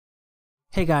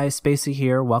Hey guys, Spacey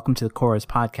here. Welcome to the Cora's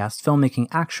podcast, Filmmaking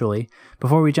Actually.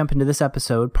 Before we jump into this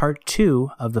episode, part 2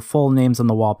 of the full Names on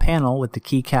the Wall panel with the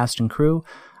key cast and crew,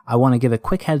 I want to give a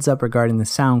quick heads up regarding the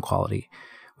sound quality.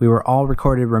 We were all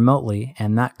recorded remotely,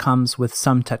 and that comes with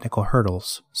some technical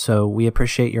hurdles, so we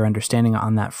appreciate your understanding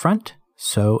on that front,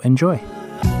 so enjoy.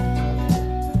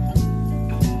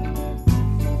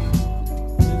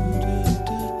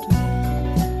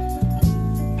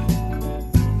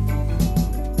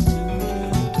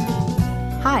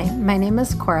 Hi, my name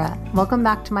is Cora. Welcome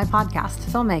back to my podcast,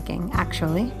 Filmmaking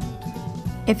Actually.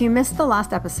 If you missed the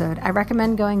last episode, I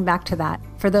recommend going back to that.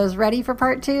 For those ready for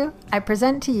part 2, I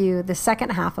present to you the second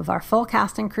half of our full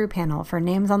cast and crew panel for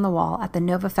Names on the Wall at the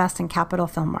NovaFest and Capitol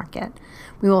Film Market.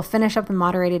 We will finish up the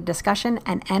moderated discussion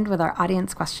and end with our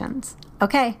audience questions.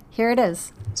 Okay, here it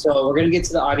is. So we're going to get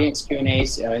to the audience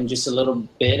Q&As in just a little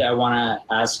bit. I want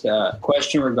to ask a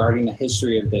question regarding the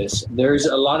history of this. There's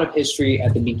a lot of history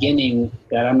at the beginning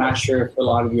that I'm not sure if a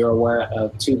lot of you are aware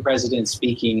of. Two presidents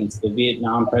speaking. It's the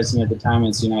Vietnam president at the time, and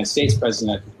it's the United States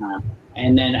president at the time.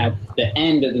 And then at the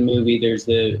end of the movie, there's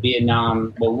the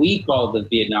Vietnam, what we call the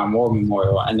Vietnam War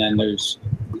Memorial, and then there's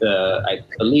I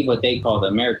believe what they call the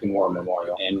American War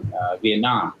Memorial in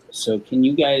Vietnam. So can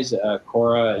you guys,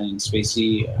 Cora and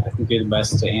Spacey, I think you're the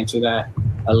best to answer that,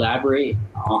 elaborate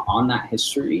on that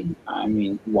history? I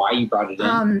mean, why you brought it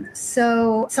in?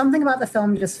 So something about the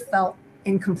film just felt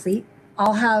incomplete.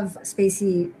 I'll have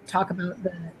Spacey talk about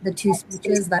the two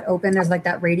speeches that open. There's like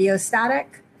that radio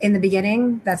static in the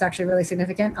beginning. That's actually really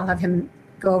significant. I'll have him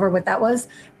go over what that was.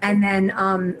 And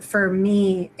then for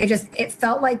me, it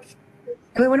felt like,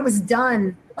 I mean, when it was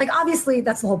done, like, obviously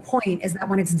that's the whole point, is that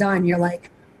when it's done, you're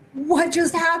like, what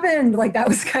just happened? Like, that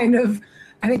was kind of,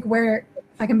 I think, where,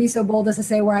 if I can be so bold as to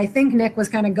say, where I think Nick was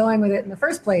kind of going with it in the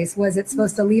first place, was it's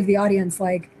supposed to leave the audience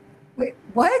like, wait,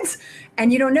 what?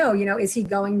 And you don't know, is he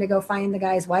going to go find the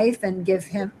guy's wife and give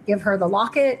her the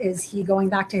locket? Is he going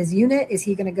back to his unit? Is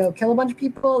he going to go kill a bunch of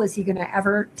people? Is he going to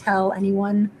ever tell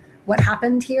anyone what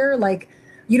happened here? Like,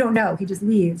 you don't know. He just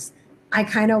leaves. I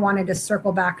kind of wanted to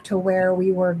circle back to where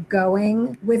we were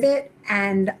going with it.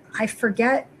 And I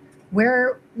forget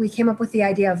where we came up with the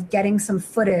idea of getting some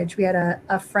footage. We had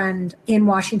a friend in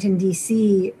Washington,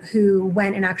 D.C. who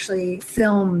went and actually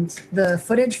filmed the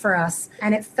footage for us.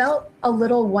 And it felt a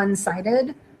little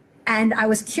one-sided. And I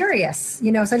was curious, so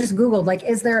I just Googled, like,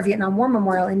 is there a Vietnam War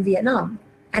Memorial in Vietnam?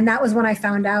 And that was when I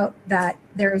found out that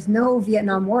there is no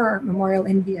Vietnam War Memorial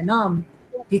in Vietnam,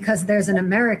 because there's an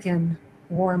American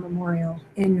War Memorial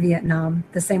in Vietnam,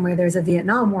 the same way there's a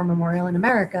Vietnam War Memorial in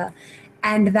America.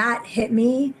 And that hit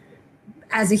me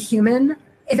as a human.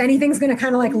 If anything's going to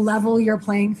kind of like level your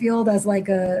playing field as like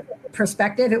a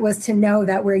perspective, it was to know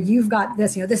that where you've got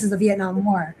this, this is the Vietnam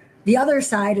War. The other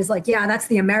side is like, yeah, that's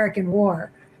the American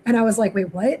War. And I was like,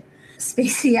 wait, what?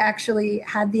 Spacey actually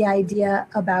had the idea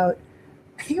about,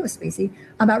 I think it was Spacey,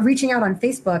 about reaching out on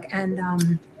Facebook.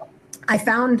 And I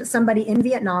found somebody in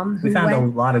Vietnam who We found a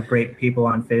lot of great people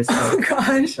on Facebook. Oh,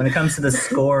 gosh. When it comes to the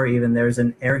score, even, there's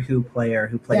an erhu player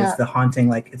who plays the haunting,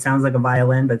 like, it sounds like a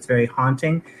violin, but it's very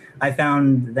haunting. I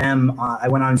found them, I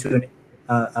went on to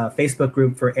a Facebook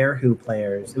group for erhu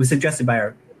players. It was suggested by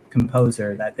our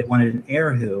composer that they wanted an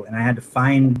erhu, and I had to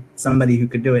find somebody who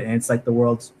could do it. And it's like the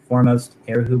world's foremost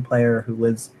erhu player who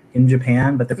lives in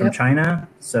Japan, but they're from China.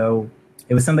 So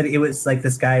it was like,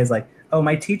 this guy is like, oh,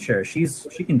 my teacher, she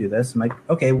can do this. I'm like,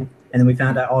 okay. And then we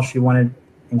found out all she wanted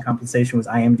in compensation was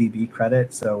IMDb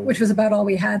credit. So which was about all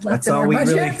we had left in our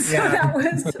budget. So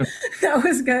that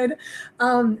was good.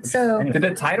 Did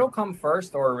the title come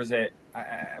first, or was it?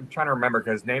 I'm trying to remember,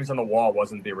 because Names on the Wall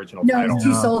wasn't the original title. No, it was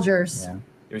Two Soldiers. Yeah.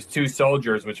 It was Two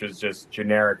Soldiers, which was just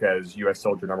generic as U.S.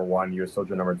 Soldier number 1, U.S.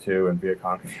 Soldier number 2, and Viet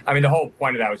Cong. I mean, the whole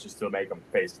point of that was just to make them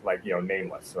face, like,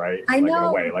 nameless, right? I know. In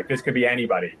a way, like, this could be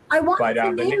anybody. I wanted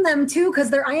to name them too,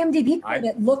 because their IMDb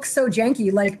credit looks so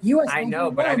janky, like U.S. I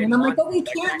know, but I didn't. And I'm like, but we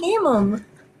can't name them.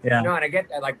 Yeah. No, and I get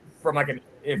that, like, from like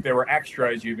if there were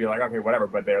extras, you'd be like, okay, whatever,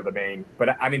 but they're the main.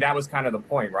 But I mean, that was kind of the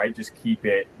point, right? Just keep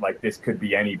it like this could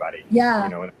be anybody. Yeah.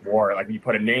 In a war, like, you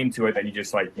put a name to it, then you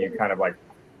just like you kind of like.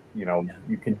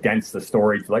 You condense the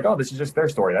story to like, oh, this is just their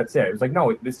story. That's it. It was like,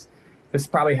 no, this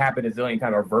probably happened a zillion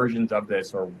times, or versions of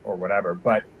this, or whatever.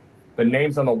 But the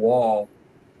Names on the Wall,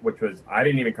 which was, I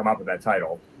didn't even come up with that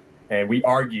title, and we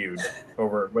argued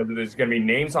over whether there's going to be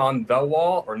names on the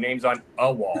wall or names on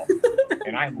a wall,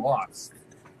 and I lost.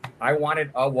 I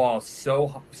wanted a wall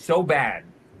so bad,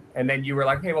 and then you were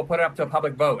like, hey, we'll put it up to a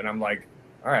public vote, and I'm like,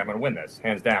 all right, I'm going to win this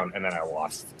hands down, and then I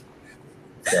lost.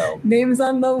 So Names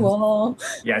on the Wall.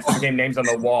 Yeah, it's the game Names on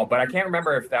the Wall, but I can't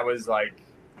remember if that was like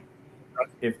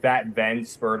if that then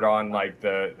spurred on like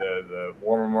the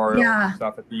War Memorial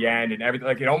stuff at the end and everything,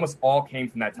 like it almost all came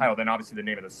from that title. Then obviously the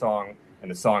name of the song and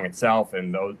the song itself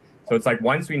and those. So it's like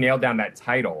once we nailed down that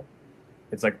title,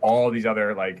 it's like all these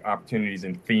other like opportunities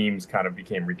and themes kind of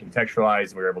became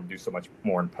recontextualized. We were able to do so much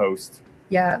more in post.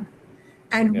 Yeah.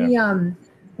 And we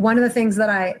one of the things that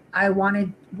I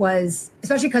wanted was,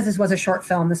 especially because this was a short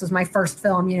film, this was my first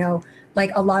film, you know, like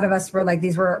a lot of us were like,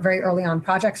 these were very early on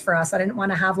projects for us. I didn't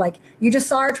want to have like, you just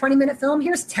saw our 20-minute film,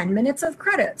 here's 10 minutes of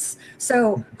credits.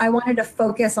 So I wanted to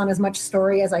focus on as much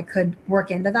story as I could work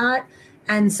into that.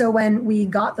 And so when we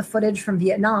got the footage from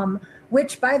Vietnam,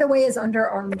 which by the way is under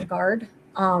armed guard,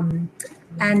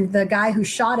 and the guy who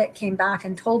shot it came back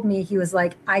and told me, he was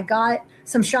like, I got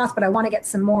some shots, but I want to get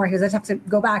some more. He was, I have to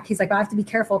go back. He's like, I have to be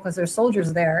careful because there's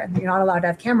soldiers there and you're not allowed to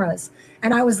have cameras.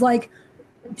 And I was like,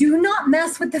 do not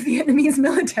mess with the Vietnamese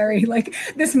military. Like,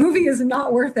 this movie is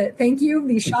not worth it. Thank you.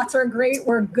 These shots are great.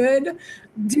 We're good.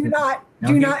 Do not.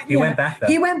 He went back though.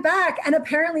 He went back. And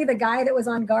apparently the guy that was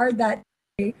on guard that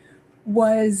day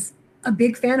was a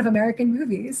big fan of American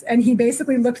movies. And he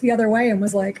basically looked the other way and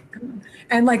was like,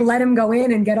 and like let him go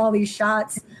in and get all these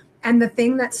shots. And the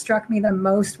thing that struck me the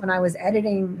most when I was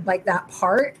editing like that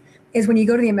part is when you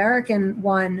go to the American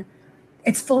one,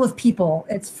 it's full of people.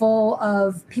 It's full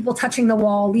of people touching the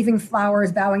wall, leaving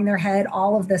flowers, bowing their head,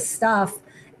 all of this stuff.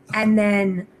 And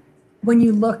then when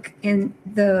you look in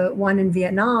the one in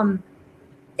Vietnam,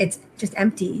 it's just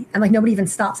empty. And like nobody even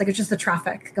stops. Like it's just the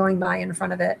traffic going by in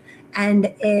front of it. And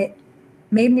it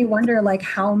made me wonder like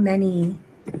how many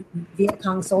Viet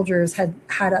Cong soldiers had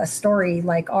a story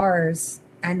like ours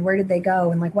and where did they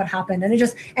go and like what happened. And it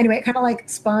just, anyway, it kind of like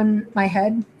spun my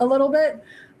head a little bit.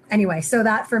 Anyway, so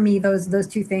that for me, those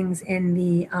two things in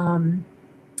the I'm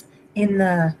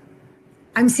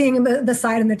seeing the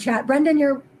side in the chat. Brendan,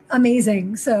 you're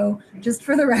amazing. So just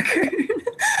for the record.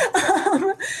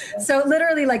 So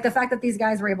literally like the fact that these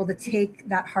guys were able to take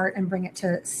that heart and bring it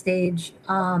to stage,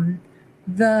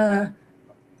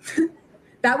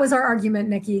 that was our argument,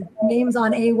 Nikki. Names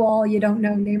on a wall, you don't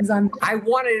know names on. I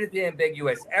wanted it to be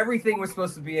ambiguous. Everything was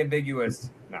supposed to be ambiguous.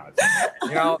 No,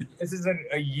 you know, this is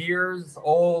a years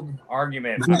old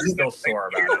argument. I'm still sore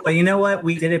about it. But you know what?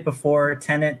 We did it before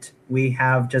Tenet. We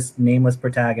have just nameless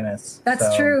protagonists.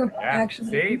 That's true. Yeah.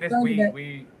 Actually, see,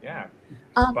 we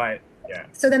but yeah.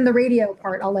 So then the radio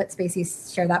part, I'll let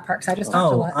Spacey share that part because I just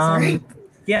talked a lot. Sorry.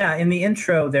 Yeah, in the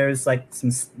intro, there's like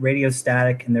some radio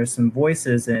static and there's some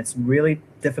voices, and it's really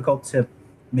difficult to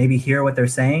maybe hear what they're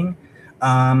saying.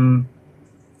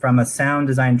 From a sound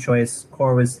design choice,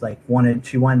 Core was like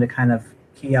she wanted to kind of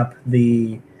key up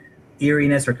the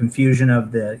eeriness or confusion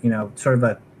of the, you know, sort of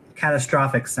a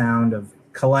catastrophic sound of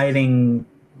colliding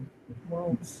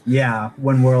worlds. Yeah,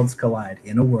 when worlds collide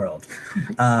in a world.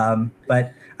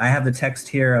 But I have the text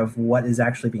here of what is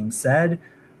actually being said.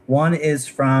 One is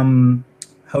from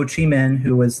Ho Chi Minh,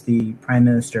 who was the prime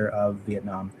minister of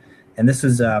Vietnam. And this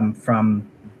was from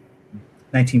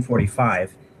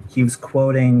 1945. He was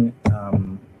quoting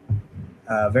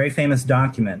a very famous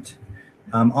document.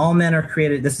 All men are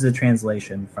created, this is a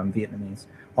translation from Vietnamese.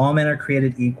 All men are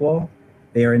created equal.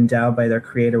 They are endowed by their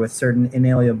creator with certain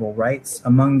inalienable rights.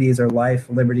 Among these are life,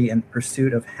 liberty, and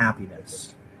pursuit of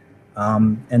happiness.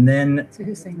 And then so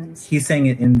who's saying this? He's saying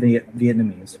it in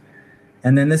Vietnamese.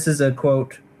 And then this is a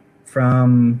quote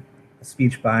from a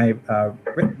speech by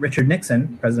Richard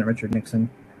Nixon, President Richard Nixon.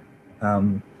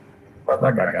 That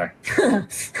guy.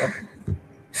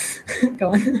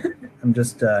 Go on. I'm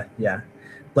just,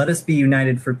 Let us be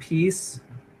united for peace.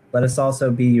 Let us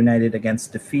also be united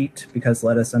against defeat, because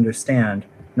let us understand,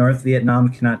 North Vietnam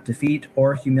cannot defeat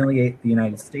or humiliate the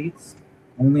United States.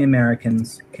 Only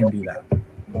Americans can do that.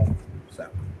 So,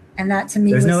 and that to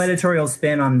me, there's no editorial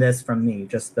spin on this from me,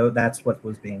 just though that's what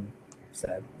was being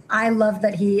said. I love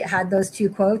that he had those two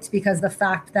quotes, because the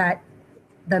fact that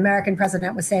the American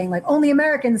president was saying like only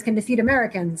Americans can defeat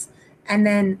Americans, and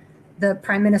then the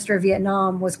prime minister of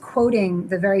Vietnam was quoting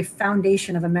the very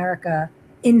foundation of America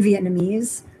in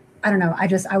Vietnamese. I don't know.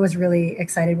 I was really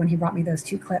excited when he brought me those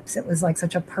two clips. It was like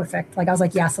such a perfect, like I was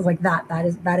like, yes, I was like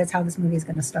that is how this movie is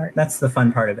going to start. That's the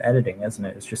fun part of editing, isn't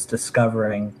it? It's just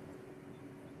discovering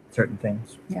certain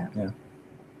things. Yeah.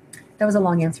 That was a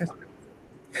long answer.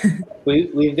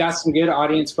 We've got some good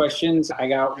audience questions. I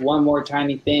got one more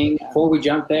tiny thing. Before we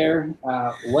jump there,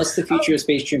 what's the future of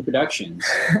Space Dream Productions?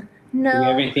 No. Do you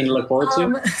have anything to look forward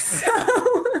to?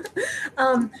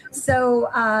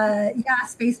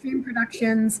 Space Dream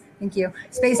Productions. Thank you.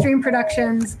 Space Dream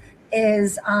Productions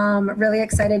is really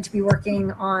excited to be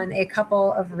working on a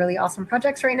couple of really awesome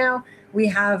projects right now. We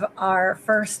have our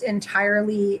first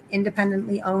entirely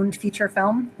independently owned feature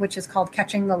film, which is called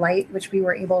Catching the Light, which we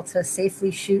were able to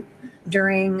safely shoot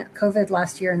during COVID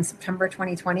last year in September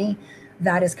 2020.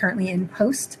 That is currently in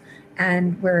post,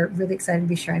 and we're really excited to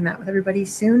be sharing that with everybody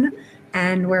soon.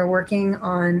 And we're working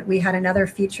on, we had another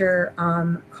feature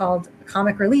called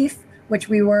Comic Relief, which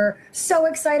we were so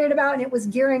excited about, and it was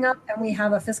gearing up, and we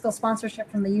have a fiscal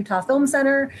sponsorship from the Utah Film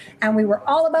Center, and we were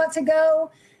all about to go.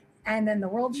 And then the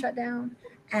world shut down,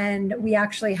 and we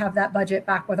actually have that budget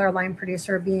back with our line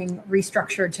producer being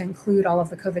restructured to include all of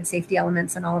the COVID safety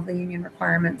elements and all of the union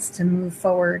requirements to move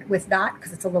forward with that,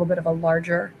 because it's a little bit of a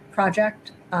larger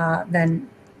project than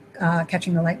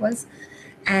Catching the Light was.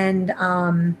 And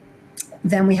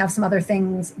then we have some other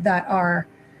things that are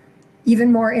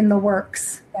even more in the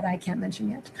works that I can't mention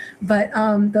yet. But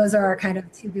those are our kind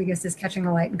of two biggest, is Catching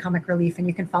the Light and Comic Relief, and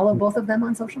you can follow both of them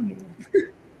on social media.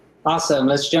 Awesome.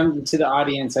 Let's jump to the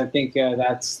audience. I think they're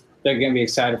going to be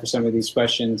excited for some of these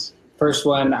questions. First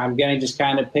one, I'm going to just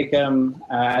kind of pick them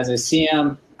as I see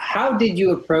them. How did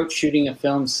you approach shooting a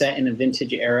film set in a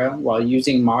vintage era while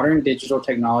using modern digital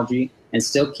technology and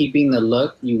still keeping the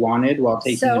look you wanted while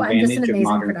taking advantage of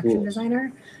modern tools? So I'm just an amazing production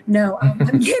designer. No,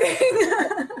 I'm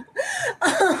kidding.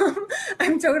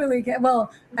 I'm totally kidding.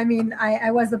 Well, I mean, I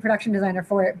was the production designer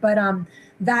for it, but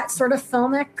that sort of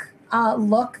filmic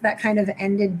look that kind of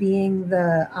ended being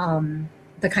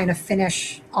the kind of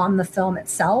finish on the film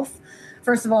itself.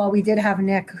 First of all, we did have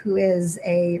Nick, who is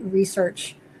a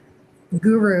research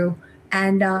guru,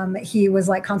 and he was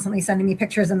like constantly sending me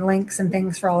pictures and links and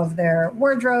things for all of their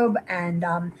wardrobe. And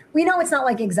we know it's not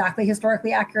like exactly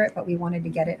historically accurate, but we wanted to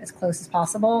get it as close as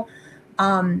possible.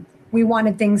 We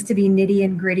wanted things to be nitty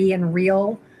and gritty and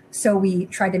real, so we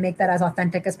tried to make that as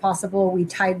authentic as possible. We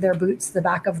tied their boots to the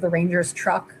back of the Rangers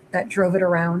truck that drove it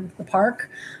around the park.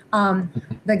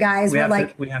 The guys were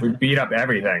like, we beat up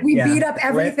everything. We beat up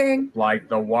everything. Like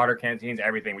the water canteens,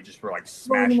 everything. We just were like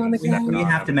smashing on the ground. We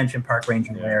have to mention Park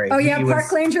Ranger Larry. Oh yeah,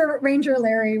 Ranger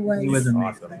Larry was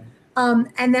amazing.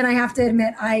 And then I have to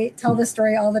admit, I tell this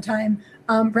story all the time.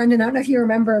 Brendan, I don't know if you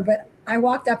remember, but I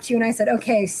walked up to you and I said,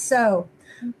 okay, so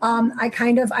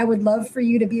I would love for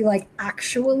you to be like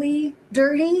actually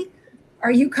dirty.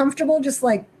 Are you comfortable just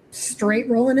like straight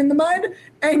rolling in the mud?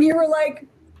 And you were like,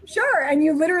 sure. And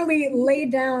you literally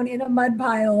laid down in a mud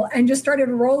pile and just started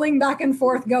rolling back and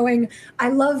forth going, I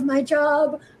love my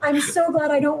job. I'm so glad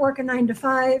I don't work a 9 to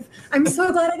 5. I'm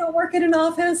so glad I don't work at an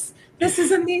office. This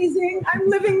is amazing. I'm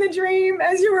living the dream,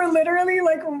 as you were literally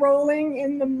like rolling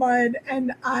in the mud.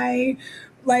 And I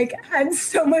like had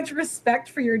so much respect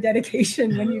for your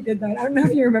dedication when you did that. I don't know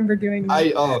if you remember doing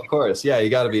that. Of course. Yeah,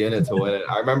 you got to be in it to win it.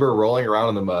 I remember rolling around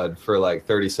in the mud for like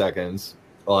 30 seconds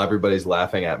while everybody's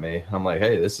laughing at me. I'm like,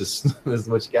 hey, this is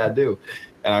what you got to do.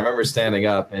 And I remember standing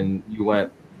up and you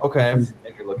went, okay. And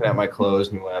you're looking at my clothes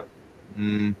and you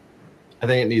went, I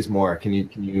think it needs more. Can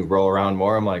you roll around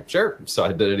more? I'm like, sure. So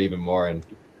I did it even more. And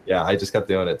yeah, I just kept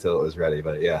doing it till it was ready.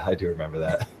 But yeah, I do remember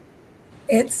that.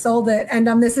 It sold it. And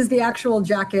this is the actual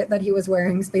jacket that he was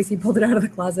wearing. Spacey pulled it out of the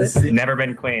closet. It's never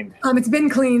been cleaned. It's been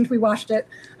cleaned. We washed it.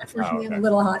 Unfortunately, I'm a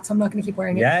little hot, so I'm not going to keep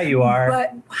wearing it. Yeah, you are.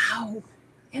 But wow,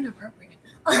 inappropriate.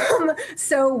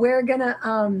 So we're going to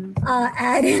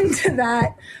add into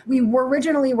that. We were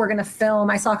originally going to film.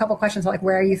 I saw a couple questions like,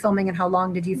 where are you filming and how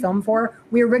long did you film for?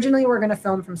 We originally were going to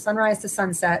film from sunrise to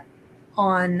sunset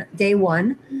on day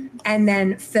 1 and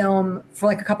then film for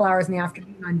like a couple hours in the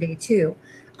afternoon on day 2.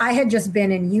 I had just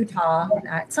been in Utah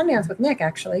at Sundance with Nick,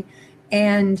 actually,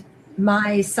 and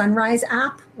my sunrise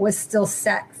app was still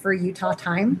set for Utah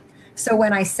time. So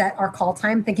when I set our call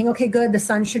time, thinking, okay, good, the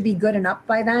sun should be good and up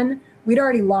by then, we'd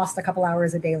already lost a couple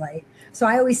hours of daylight. So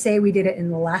I always say we did it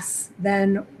in less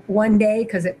than 1 day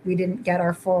because we didn't get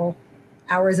our full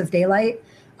hours of daylight.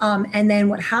 And then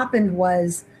what happened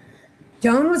was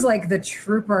Doan was like the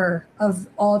trooper of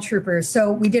all troopers.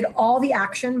 So we did all the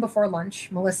action before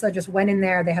lunch. Melissa just went in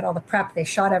there. They had all the prep. They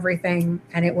shot everything.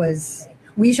 And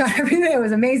we shot everything. It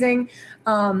was amazing.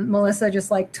 Melissa just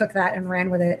like took that and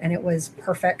ran with it. And it was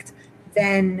perfect.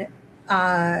 Then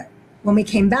when we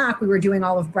came back, we were doing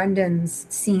all of Brendan's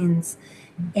scenes.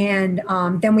 And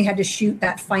then we had to shoot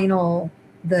that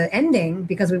the ending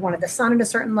because we wanted the sun at a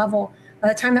certain level. By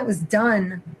the time that was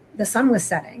done, the sun was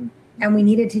setting. And we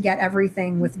needed to get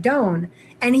everything with Doan.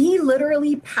 And he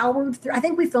literally powered through. I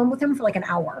think we filmed with him for like an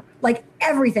hour. Like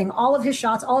everything, all of his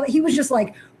shots, he was just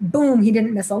like, boom, he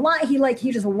didn't miss a line.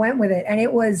 He just went with it. And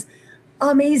it was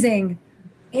amazing.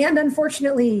 And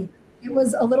unfortunately, it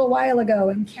was a little while ago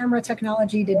and camera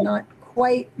technology did not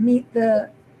quite meet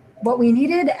what we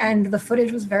needed. And the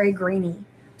footage was very grainy.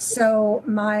 So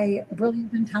my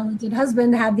brilliant and talented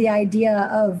husband had the idea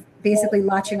of basically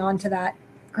latching onto that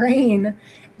grain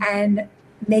and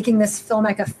making this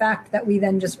filmic effect that we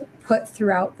then just put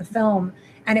throughout the film.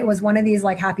 And it was one of these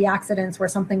like happy accidents where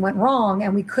something went wrong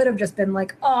and we could have just been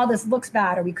like, oh, this looks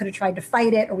bad. Or we could have tried to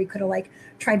fight it, or we could have like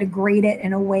tried to grade it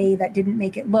in a way that didn't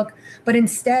make it look. But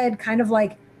instead, kind of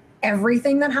like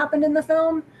everything that happened in the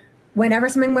film, whenever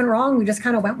something went wrong, we just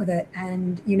kind of went with it.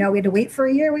 And, you know, we had to wait for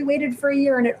a year. We waited for a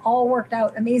year and it all worked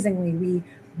out amazingly.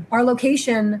 Our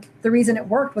location, the reason it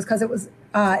worked was because it was,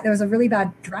 there was a really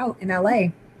bad drought in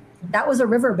LA. That was a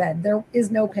riverbed. There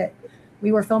is no pit.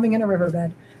 We were filming in a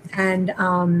riverbed. And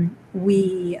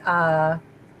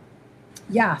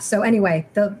so anyway,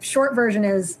 the short version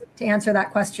is, to answer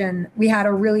that question, we had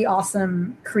a really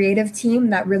awesome creative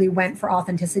team that really went for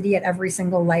authenticity at every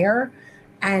single layer.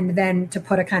 And then to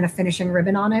put a kind of finishing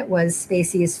ribbon on it was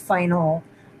Spacey's final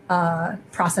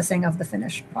processing of the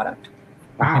finished product.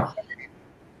 Wow.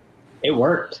 It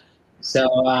worked.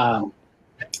 So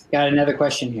got another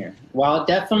question here. While it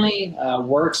definitely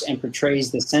works and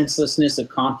portrays the senselessness of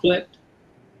conflict,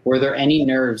 were there any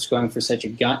nerves going for such a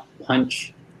gut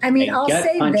punch? I mean, I'll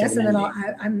say this, and then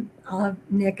I'll have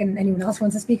Nick and anyone else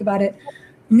wants to speak about it.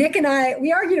 Nick and I,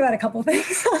 we argued about a couple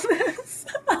things on this.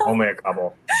 Only a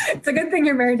couple. It's a good thing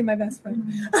you're married to my best friend.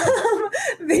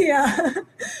 The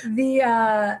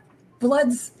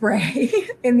blood spray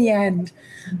in the end,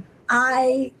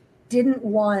 I didn't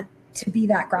want to be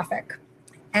that graphic.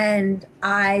 And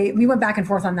we went back and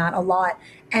forth on that a lot.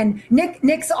 And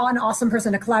Nick's an awesome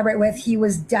person to collaborate with. He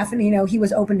was definitely, you know, he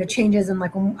was open to changes. And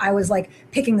like when I was like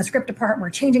picking the script apart and we're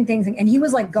changing things, and he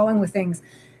was like going with things.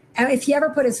 And if he ever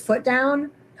put his foot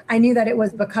down, I knew that it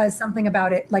was because something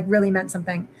about it like really meant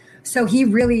something. So he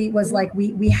really was like,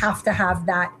 we have to have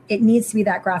that. It needs to be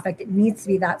that graphic. It needs to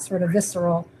be that sort of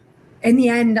visceral. In the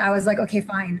end, I was like, okay,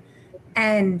 fine.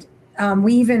 And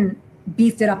we even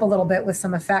beefed it up a little bit with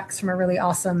some effects from a really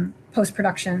awesome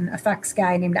post-production effects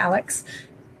guy named Alex.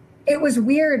 It was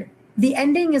weird. The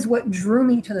ending is what drew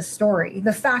me to the story.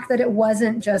 The fact that it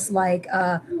wasn't just like,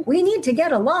 we need to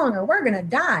get along or we're going to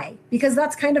die. Because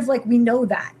that's kind of like, we know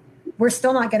that. We're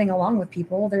still not getting along with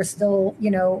people. There's still,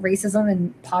 you know, racism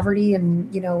and poverty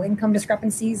and, you know, income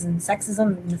discrepancies and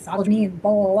sexism and misogyny and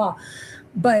blah, blah, blah.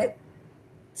 But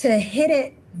to hit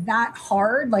it that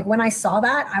hard, like when I saw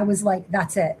that, I was like,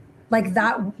 that's it. Like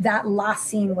that last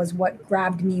scene was what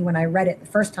grabbed me when I read it the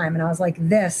first time. And I was like,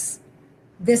 this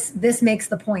makes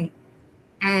the point.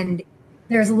 And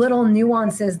there's little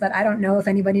nuances that I don't know if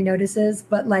anybody notices,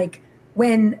 but like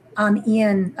when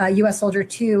Ian, US Soldier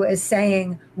 2 is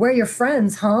saying, we're your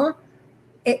friends, huh?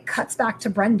 It cuts back to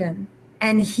Brendan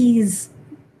and he's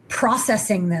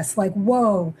processing this like,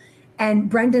 whoa. And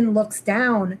Brendan looks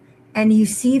down and you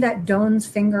see that Doan's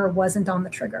finger wasn't on the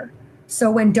trigger.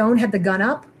 So when Doan had the gun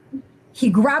up, he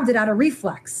grabbed it out of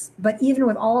reflex, but even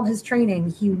with all of his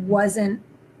training, he wasn't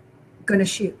going to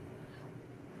shoot.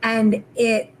 And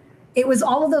it was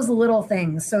all of those little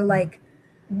things. So like,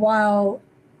 while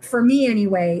for me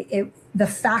anyway, the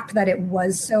fact that it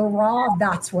was so raw,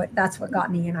 that's what got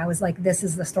me. And I was like, this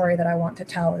is the story that I want to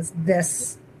tell, is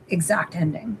this exact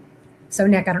ending. So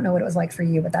Nick, I don't know what it was like for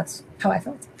you, but that's how I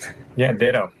felt. Yeah,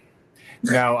 ditto.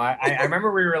 No, I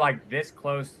remember we were like this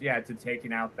close, to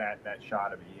taking out that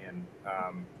shot of Ian,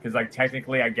 because like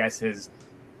technically, I guess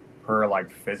per like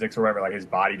physics or whatever, like his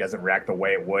body doesn't react the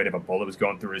way it would if a bullet was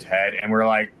going through his head, and we're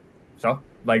like, so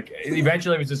like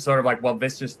eventually it was just sort of like, well,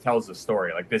 this just tells the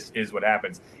story, like this is what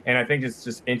happens, and I think it's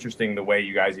just interesting the way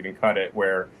you guys even cut it,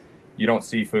 where you don't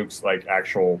see Fuchs like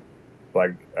actual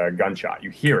like a gunshot, you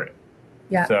hear it,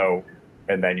 so.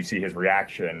 And then you see his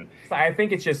reaction. I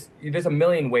think it's just, there's a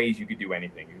million ways you could do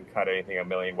anything. You can cut anything a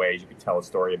million ways. You could tell a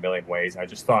story a million ways. I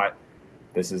just thought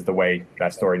this is the way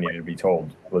that story needed to be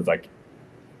told. It was like,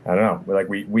 I don't know. Like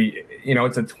we you know,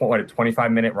 it's a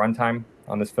 25-minute runtime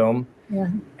on this film. Yeah.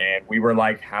 And we were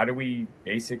like, how do we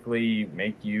basically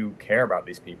make you care about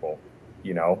these people?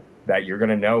 You know, that you're going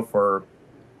to know for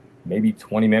maybe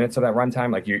 20 minutes of that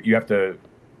runtime. Like you have to,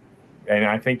 and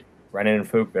I think Brendan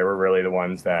and Fook, they were really the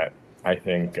ones that, I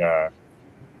think,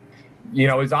 you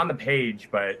know, it was on the page,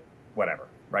 but whatever,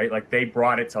 right? Like they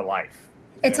brought it to life.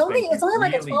 It's only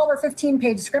like a 12 or 15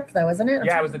 page script though, isn't it?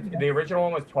 Yeah, it was the original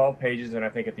one was 12 pages, and I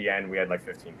think at the end we had like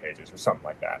 15 pages or something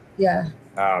like that. Yeah.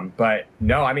 But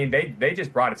no, I mean they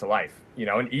just brought it to life, you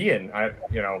know. And Ian,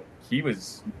 you know, he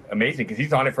was amazing because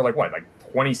he's on it for like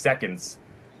 20 seconds,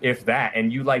 if that.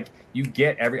 And you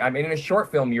get every. I mean, in a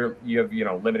short film, you have, you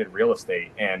know, limited real estate,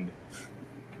 and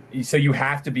so you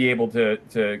have to be able to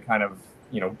kind of,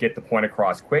 you know, get the point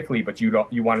across quickly, but you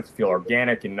want it to feel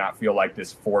organic and not feel like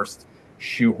this forced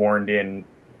shoehorned in,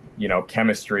 you know,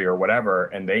 chemistry or whatever,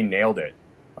 and they nailed it.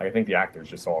 Like, I think the actors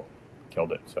just all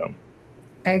killed it. So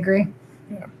I agree.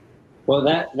 yeah. Well,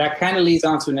 that kind of leads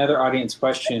on to another audience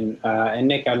question. And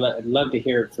Nick, I'd love to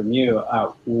hear it from you.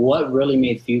 What really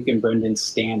made Fuke and Brendan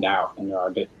stand out in their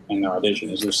audition?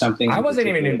 Is there something? I wasn't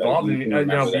even involved in, you know,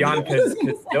 beyond, because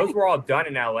those were all done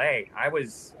in LA. I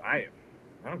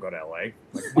don't go to LA.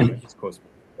 Like, East Coast.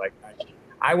 Like,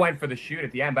 I went for the shoot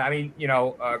at the end, but I mean, you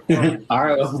know, all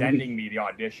right, well, sending me the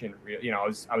audition. You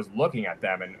know, I was looking at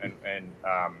them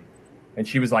and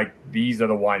she was like, these are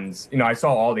the ones, you know, I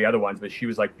saw all the other ones, but she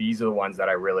was like, these are the ones that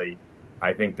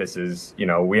I think this is, you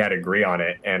know, we had to agree on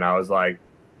it. And I was like,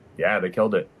 yeah, they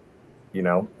killed it, you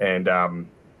know? And,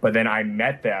 but then I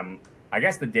met them, I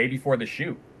guess the day before the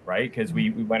shoot, right? Cause we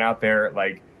went out there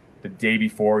like the day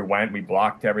before we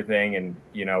blocked everything. And,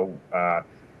 you know,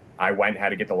 I went and had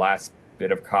to get the last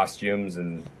bit of costumes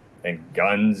and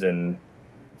guns and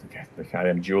the kind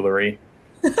of jewelry.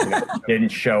 You know, didn't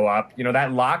show up. You know,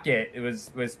 that locket, it was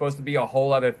supposed to be a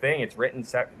whole other thing. It's written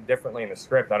differently in the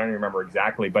script. I don't even remember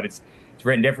exactly, but it's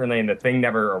written differently, and the thing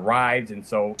never arrived. And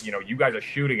so, you know, you guys are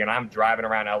shooting, and I'm driving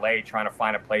around LA trying to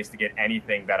find a place to get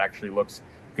anything that actually looks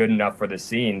good enough for the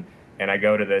scene. And I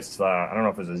go to this, I don't know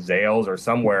if it was a Zales or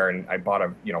somewhere, and I bought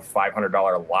a, you know,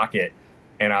 $500 locket,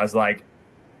 and I was like,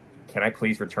 can I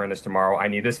please return this tomorrow? I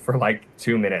need this for like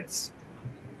 2 minutes.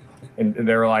 And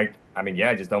they were like, I mean,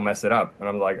 yeah, just don't mess it up. And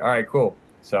I'm like, all right, cool.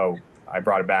 So I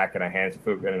brought it back and I handed it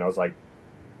to Fuqua, and I was like,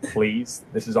 please,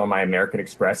 this is on my American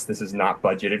Express. This is not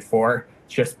budgeted for.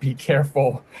 Just be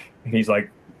careful. And he's like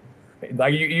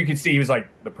you can see he was like,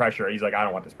 the pressure. He's like, I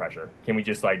don't want this pressure. Can we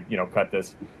just like, you know, cut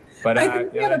this? But I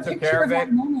think we you know, have a took picture care of of that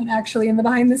it. moment actually in the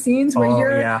behind the scenes where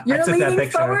you're leaning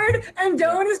forward and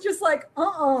Doan is just like,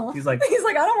 He's like,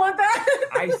 I don't want that.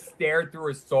 I stared through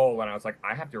his soul and I was like,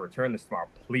 I have to return this tomorrow.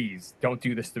 Please don't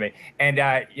do this to me. And,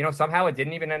 you know, somehow it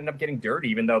didn't even end up getting dirty,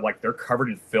 even though like they're covered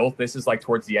in filth. This is like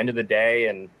towards the end of the day.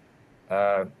 And,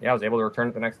 yeah, I was able to return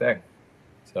it the next day.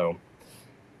 So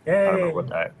Yay. I don't know what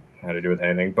that had to do with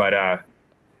anything, but,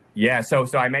 yeah, so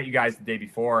I met you guys the day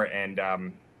before and,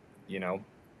 you know,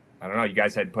 I don't know, you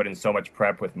guys had put in so much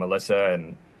prep with Melissa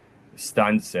and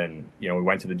stunts and, you know, we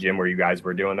went to the gym where you guys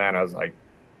were doing that. And I was like,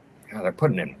 God, they're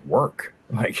putting in work.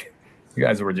 Like you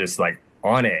guys were just like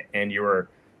on it and you were,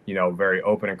 you know, very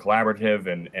open and collaborative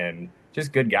and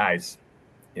just good guys,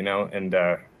 you know, and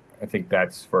I think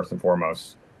that's first and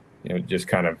foremost, you know, just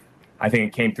kind of, I think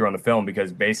it came through on the film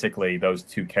because basically those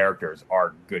two characters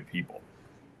are good people.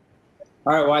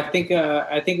 All right. Well, I think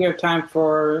we have time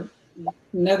for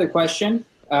another question.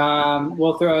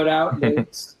 We'll throw it out.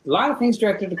 There's a lot of things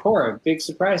directed to Cora. Big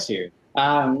surprise here.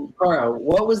 Cora,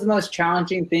 what was the most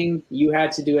challenging thing you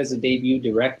had to do as a debut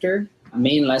director?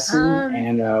 Main lesson,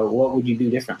 and what would you do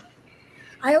different?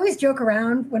 I always joke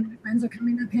around when my friends are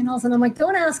coming to panels, and I'm like,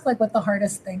 don't ask like what the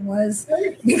hardest thing was,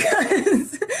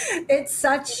 because it's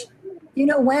such, you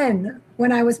know, when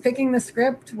I was picking the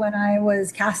script, when I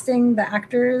was casting the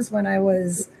actors, when I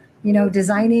was, you know,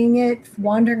 designing it,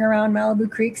 wandering around Malibu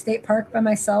Creek State Park by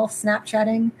myself,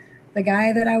 Snapchatting the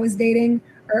guy that I was dating,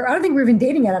 or I don't think we were even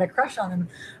dating yet. I had a crush on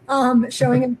him,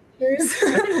 showing him pictures.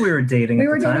 I think we were dating. We at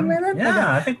were the dating time. with him? Yeah,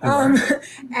 Okay. I think we were.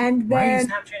 And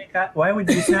then Why would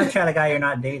you Snapchat a guy you're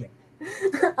not dating?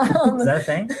 Is that a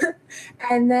thing?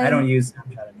 And then I don't use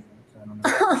Snapchat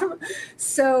anymore,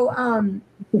 so I don't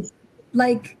know.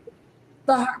 Like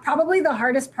probably the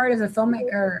hardest part as a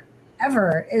filmmaker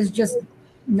ever is just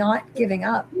not giving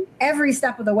up. Every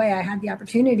step of the way, I had the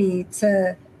opportunity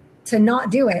to not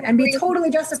do it and be totally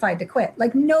justified to quit.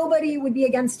 Like nobody would be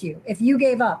against you if you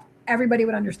gave up. Everybody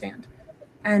would understand.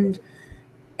 And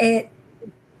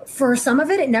for some of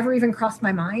it, it never even crossed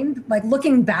my mind. Like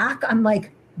looking back, I'm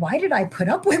like, why did I put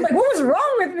up with? Like, what was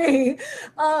wrong with me?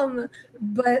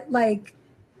 But like,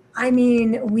 I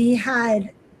mean, we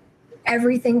had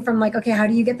everything from like, okay, how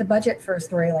do you get the budget for a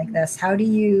story like this? How do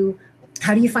you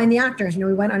find the actors? You know,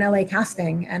 we went on LA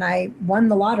casting and I won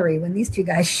the lottery when these two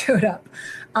guys showed up.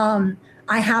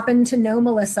 I happened to know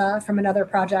Melissa from another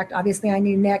project. Obviously I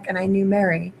knew Nick and I knew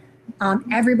Mary.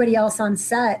 Everybody else on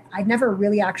set, I'd never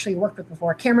really actually worked with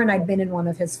before. Cameron, I'd been in one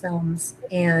of his films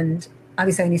and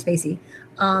obviously I knew Spacey.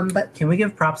 But can we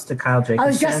give props to Kyle Jacobson? I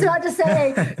was just about to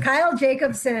say, Kyle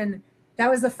Jacobson, that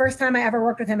was the first time I ever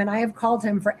worked with him and I have called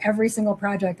him for every single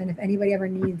project. And if anybody ever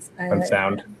needs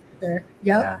sound. Yep.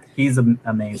 Yeah, he's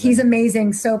amazing. He's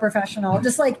amazing, so professional.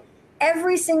 Just like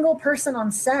every single person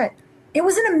on set, it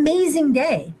was an amazing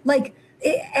day. Like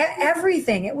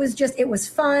everything. It was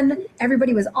fun.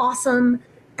 Everybody was awesome.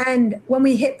 And when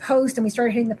we hit post and we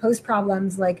started hitting the post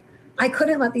problems, like I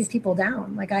couldn't let these people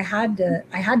down. Like I had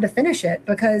to finish it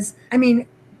because I mean,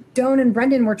 Doan and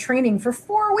Brendan were training for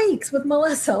 4 weeks with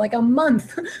Melissa, like a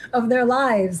month of their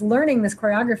lives learning this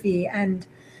choreography. And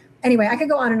anyway, I could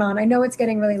go on and on. I know it's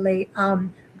getting really late.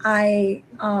 I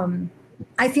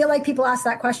feel like people ask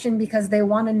that question because they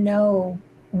want to know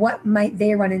what might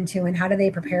they run into and how do they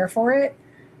prepare for it.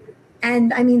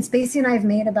 And I mean, Spacey and I have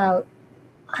made about,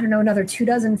 I don't know, another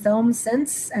 24 films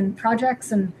since and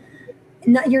projects, and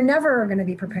you're never going to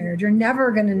be prepared. You're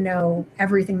never going to know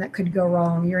everything that could go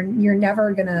wrong. You're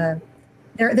never going to,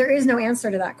 there is no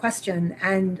answer to that question.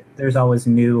 And there's always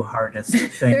new hardest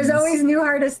things. There's always new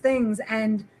hardest things.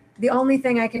 And the only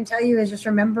thing I can tell you is just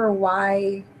remember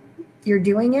why you're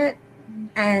doing it.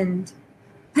 And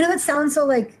I know it sounds so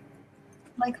like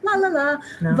la la la,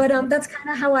 no. But that's kind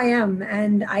of how I am.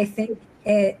 And I think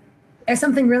if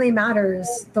something really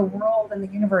matters, the world and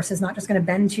the universe is not just going to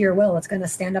bend to your will. It's going to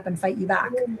stand up and fight you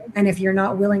back. And if you're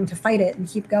not willing to fight it and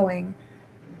keep going,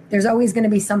 there's always going to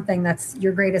be something that's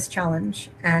your greatest challenge.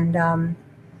 And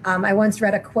I once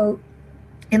read a quote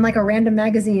in like a random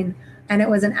magazine, and it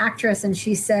was an actress, and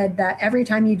she said that every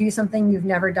time you do something you've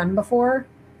never done before,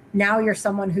 now you're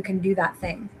someone who can do that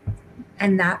thing.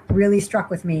 And that really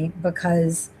struck with me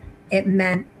because it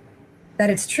meant that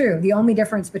it's true. The only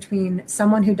difference between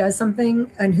someone who does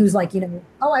something and who's like,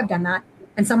 oh, I've done that,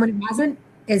 and someone who hasn't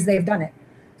is they've done it.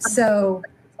 So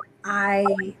I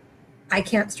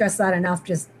can't stress that enough.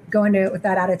 Just go into it with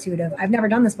that attitude of I've never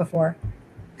done this before.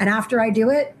 And after I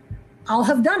do it, I'll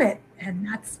have done it. And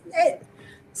that's it.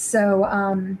 So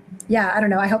yeah, I don't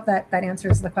know. I hope that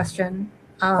answers the question.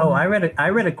 I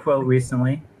read a quote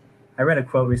recently.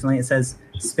 It says,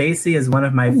 Spacey is one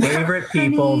of my favorite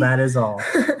people. That is all.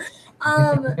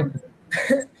 I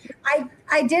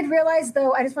did realize,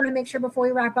 though, I just want to make sure before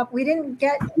we wrap up, we didn't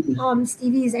get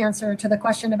Stevie's answer to the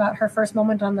question about her first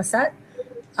moment on the set.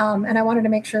 And I wanted to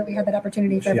make sure we had that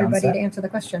opportunity for everybody to answer the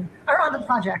question. Or on the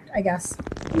project, I guess.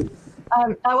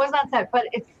 I was on set, but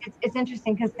it's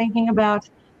interesting because thinking about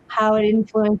how it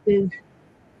influences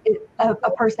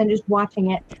a person just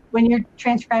watching it. When you're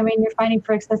transcribing, you're fighting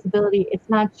for accessibility. It's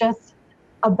not just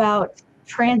about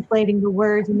translating the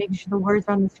words and making sure the words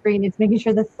are on the screen. It's making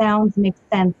sure the sounds make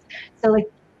sense. So like,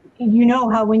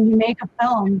 how when you make a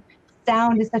film,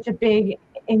 sound is such a big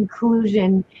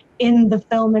inclusion in the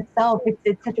film itself.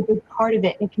 It's such a big part of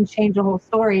it. It can change the whole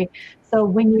story. So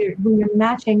when you're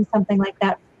matching something like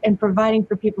that and providing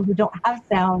for people who don't have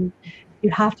sound,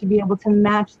 you have to be able to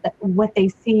match what they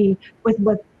see with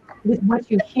what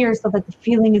you hear so that the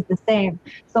feeling is the same.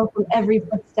 So from every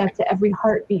footstep to every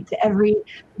heartbeat to every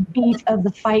beat of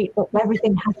the fight,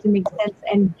 everything has to make sense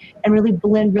and really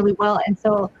blend really well. And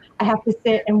so I have to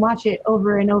sit and watch it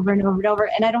over and over and over and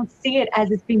over. And I don't see it as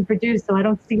it's being produced. So I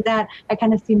don't see that. I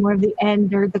kind of see more of the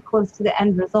end or the close to the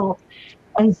end result.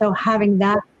 And so having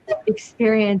that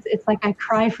experience, it's like I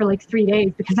cry for like 3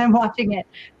 days because I'm watching it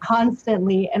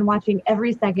constantly and watching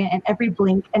every second and every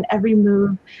blink and every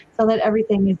move so that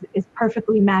everything is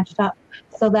perfectly matched up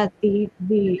so that the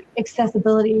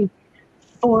accessibility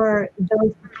for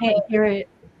those who can't hear it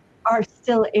are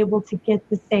still able to get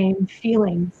the same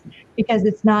feelings, because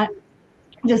it's not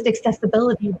just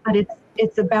accessibility, but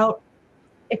it's about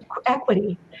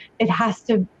equity. It has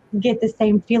to get the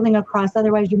same feeling across.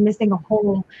 Otherwise, you're missing a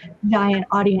whole giant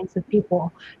audience of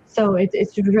people. So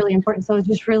it's really important. So it's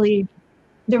just really,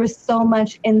 there was so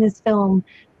much in this film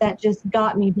that just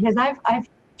got me, because I've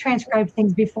transcribed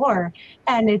things before,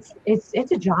 and it's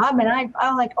a job, and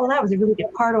I'm like, oh, that was a really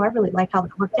good part. Oh, I really like how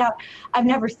that worked out. I've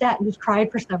never sat and just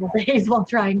cried for several days while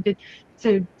trying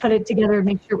to put it together and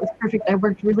make sure it was perfect. I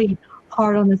worked really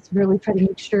hard on this to really try to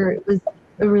make sure it was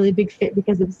a really big fit,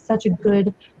 because it was such a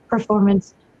good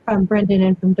performance from Brendan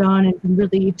and from Dawn and from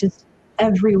really just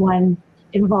everyone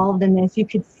involved in this. You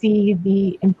could see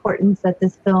the importance that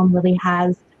this film really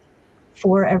has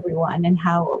for everyone and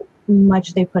how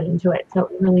much they put into it. So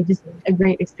it was really just a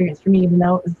great experience for me, even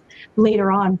though it was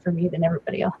later on for me than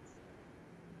everybody else.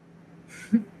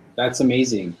 That's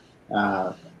amazing.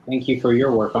 Thank you for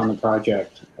your work on the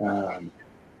project.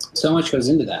 So much goes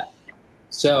into that.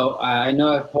 So I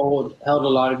know I've held a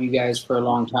lot of you guys for a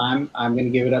long time. I'm going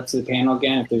to give it up to the panel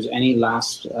again. If there's any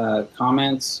last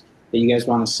comments that you guys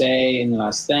want to say, any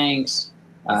last thanks,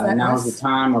 now's the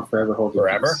time, or forever hold your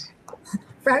peace.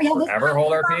 Forever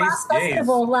hold our peace. Last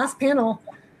festival, last panel.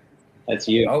 That's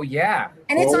you. Oh yeah.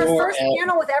 And it's our first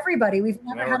panel with everybody. We've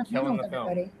never had a panel with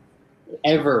everybody.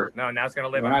 Ever. No, now it's going to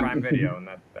live on Prime Video, and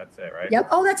that's it, right? Yep.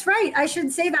 Oh, that's right. I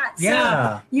should say that.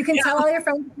 Yeah. So you can tell all your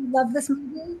friends if you love this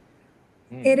movie.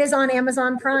 It is on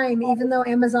Amazon Prime, even though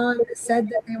Amazon said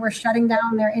that they were shutting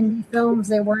down their indie films.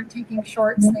 They weren't taking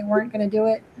shorts. They weren't going to do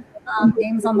it.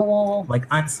 Names on the Wall. Like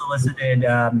unsolicited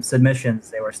submissions,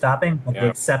 they were stopping, but they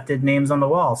accepted Names on the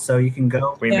Wall. So you can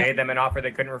go. We made them an offer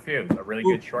they couldn't refuse. A really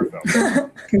good short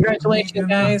film. Congratulations,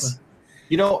 guys.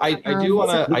 You know, I do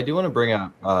want to bring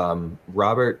up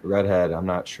Robert Redhead. I'm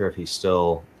not sure if he's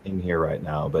still in here right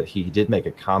now, but he did make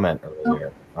a comment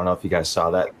earlier. I don't know if you guys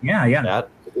saw that. Yeah. That.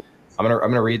 I'm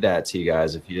gonna read that to you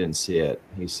guys if you didn't see it.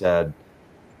 He said,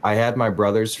 "I had my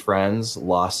brother's friends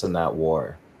lost in that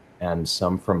war, and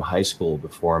some from high school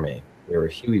before me. They were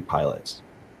Huey pilots.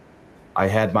 I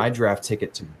had my draft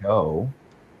ticket to go,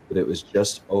 but it was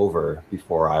just over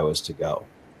before I was to go.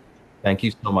 Thank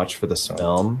you so much for this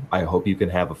film. I hope you can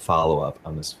have a follow-up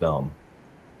on this film."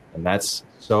 And that's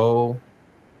so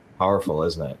powerful,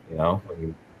 isn't it? You know, when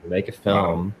you make a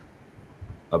film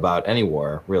about any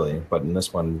war, really, but in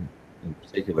this one in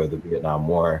particular, the Vietnam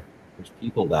War, there's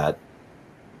people that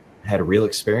had real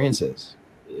experiences,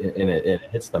 and it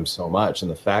hits them so much. And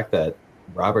the fact that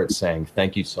Robert's saying,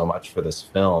 "Thank you so much for this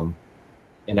film,"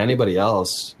 and anybody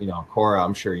else, you know, Cora,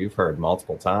 I'm sure you've heard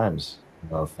multiple times, you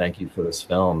know, "Thank you for this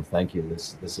film. Thank you.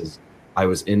 This is, I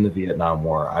was in the Vietnam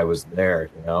War. I was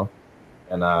there," you know,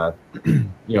 and,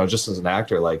 you know, just as an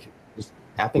actor, like just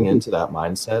tapping into that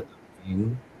mindset of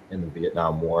being in the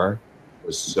Vietnam War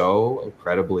was so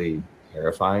incredibly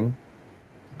terrifying.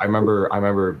 I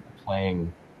remember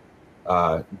playing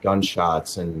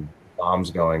gunshots and bombs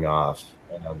going off,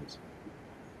 and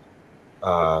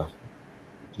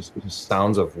just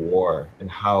sounds of war, and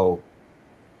how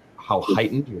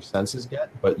heightened your senses get,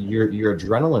 but your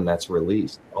adrenaline that's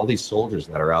released, all these soldiers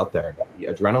that are out there, the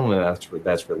adrenaline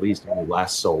that's released only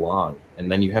lasts so long,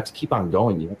 and then you have to keep on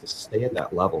going. You have to stay at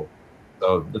that level.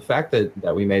 So the fact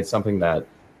that we made something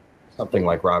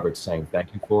like Robert's saying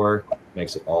thank you for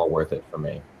makes it all worth it for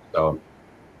me. So,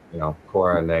 you know,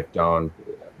 Cora, Nick, Joan,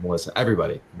 Melissa,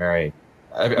 everybody, Mary,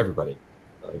 everybody,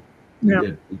 like,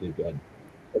 we did good.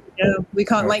 Yeah, we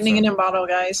caught lightning in a bottle,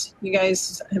 guys. You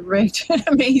guys have rated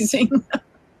amazing.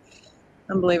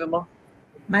 Unbelievable.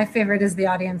 My favorite is the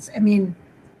audience. I mean,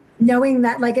 knowing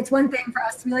that, like, it's one thing for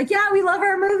us to be like, yeah, we love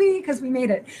our movie because we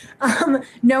made it.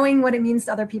 Knowing what it means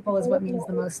to other people is what means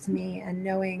the most to me, and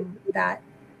knowing that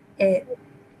it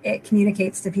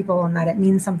communicates to people and that it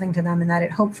means something to them, and that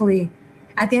it hopefully,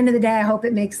 at the end of the day, I hope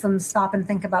it makes them stop and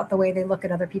think about the way they look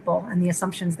at other people and the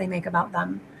assumptions they make about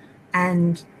them.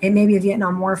 And it may be a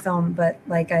Vietnam War film, but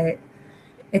like it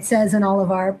says in all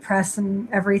of our press and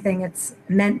everything, it's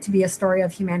meant to be a story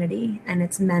of humanity, and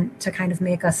it's meant to kind of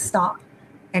make us stop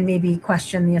and maybe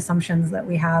question the assumptions that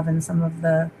we have and some of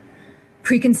the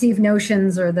preconceived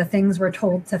notions or the things we're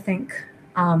told to think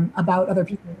about other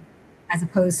people, as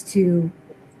opposed to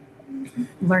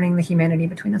learning the humanity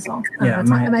between us all. Yeah,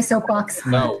 my soapbox.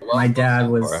 No, my dad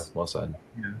was well said.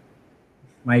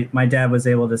 Yeah, my dad was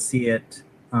able to see it.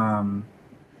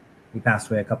 He passed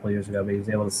away a couple of years ago, but he was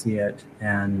able to see it,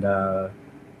 and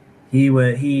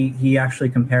he actually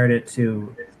compared it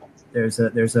to there's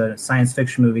a science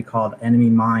fiction movie called Enemy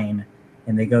Mine,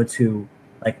 and they go to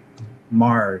like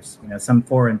Mars, you know, some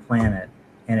foreign planet,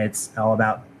 and it's all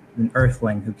about an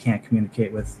Earthling who can't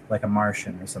communicate with like a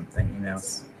Martian or something. You know,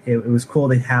 it was cool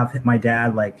to have my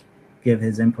dad like give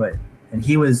his input, and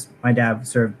my dad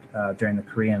served during the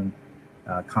Korean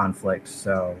conflict,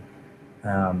 so.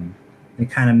 It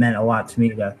kind of meant a lot to me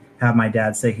to have my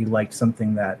dad say he liked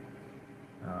something that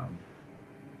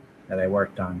I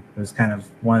worked on. It was kind of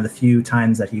one of the few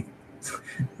times that he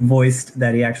voiced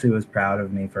that he actually was proud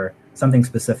of me for something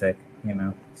specific, you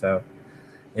know. So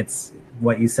it's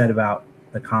what you said about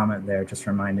the comment there just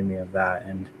reminded me of that,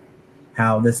 and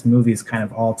how this movie is kind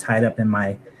of all tied up in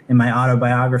my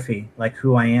autobiography, like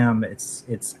who I am.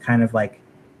 It's kind of like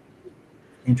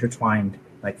intertwined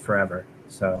like forever.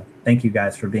 So thank you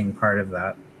guys for being part of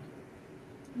that.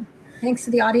 Thanks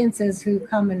to the audiences who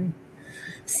come and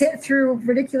sit through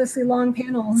ridiculously long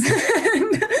panels.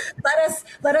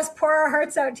 let us pour our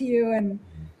hearts out to you, and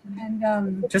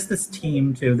just this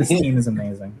team too. This team is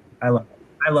amazing. I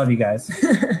love you guys.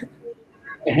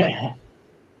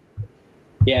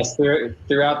 Yes,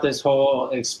 throughout this whole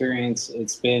experience,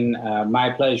 it's been my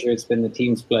pleasure. It's been the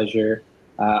team's pleasure.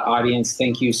 Audience,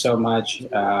 thank you so much.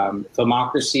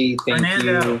 Filmocracy, thank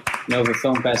Fernando. you. Nova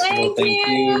Film Festival, thank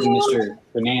you. Mr.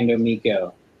 Fernando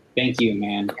Miko, thank you,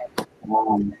 man.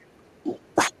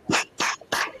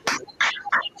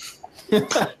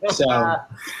 So I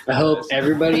hope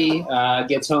everybody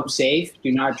gets home safe.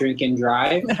 Do not drink and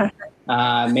drive.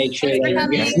 Make sure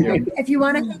that if you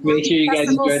want to make sure you guys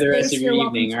enjoy the rest of your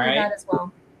evening. All right. As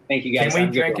well. Thank you guys. Can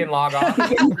we drink and log off?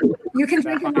 You can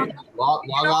drink and log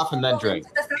off and then drink.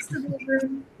 to the festival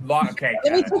room. Okay.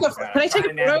 Can I take a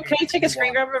photo? Can I take a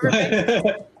screen grab of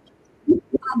everything?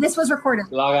 This was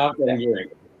recorded. Log off and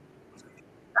drink.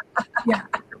 Yeah.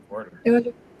 It was,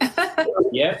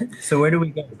 Yep. So where do we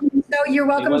go? so you're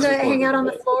welcome was to recorded. hang out on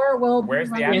the floor. Where's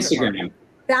the Instagram.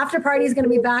 The after party is going to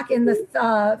be back in the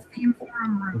theme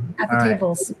forum room at the All right.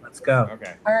 tables. Let's go.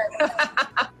 Okay. All right.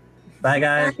 Bye,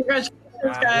 guys. Congratulations,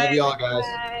 Love guys. you all, guys.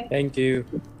 Thank you.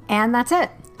 And that's it.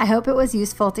 I hope it was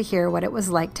useful to hear what it was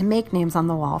like to make Names on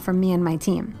the Wall from me and my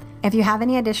team. If you have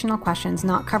any additional questions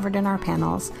not covered in our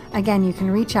panels, again, you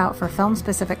can reach out for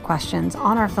film-specific questions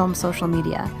on our film social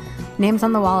media. Names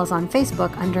on the Wall is on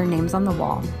Facebook under Names on the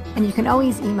Wall. And you can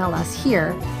always email us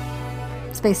here.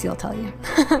 Spacey will tell you.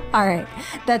 All right,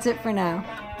 that's it for now.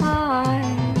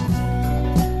 Bye.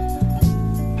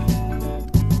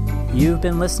 You've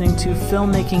been listening to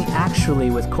Filmmaking Actually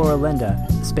with Cora Linda,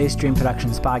 the Space Dream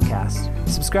Productions podcast.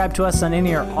 Subscribe to us on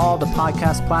any or all the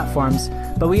podcast platforms,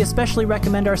 but we especially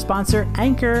recommend our sponsor,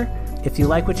 Anchor. If you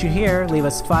like what you hear, leave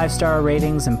us 5-star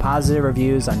ratings and positive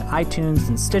reviews on iTunes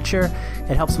and Stitcher.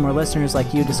 It helps more listeners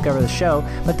like you discover the show.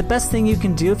 But the best thing you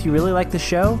can do if you really like the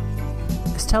show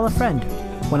is tell a friend.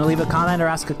 Want to leave a comment or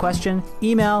ask a question?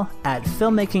 Email at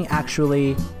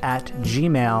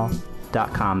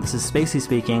filmmakingactually@gmail.com. This is Spacey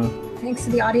speaking. Thanks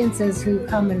to the audiences who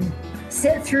come and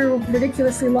sit through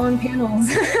ridiculously long panels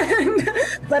and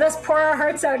let us pour our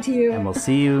hearts out to you. And we'll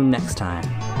see you next time.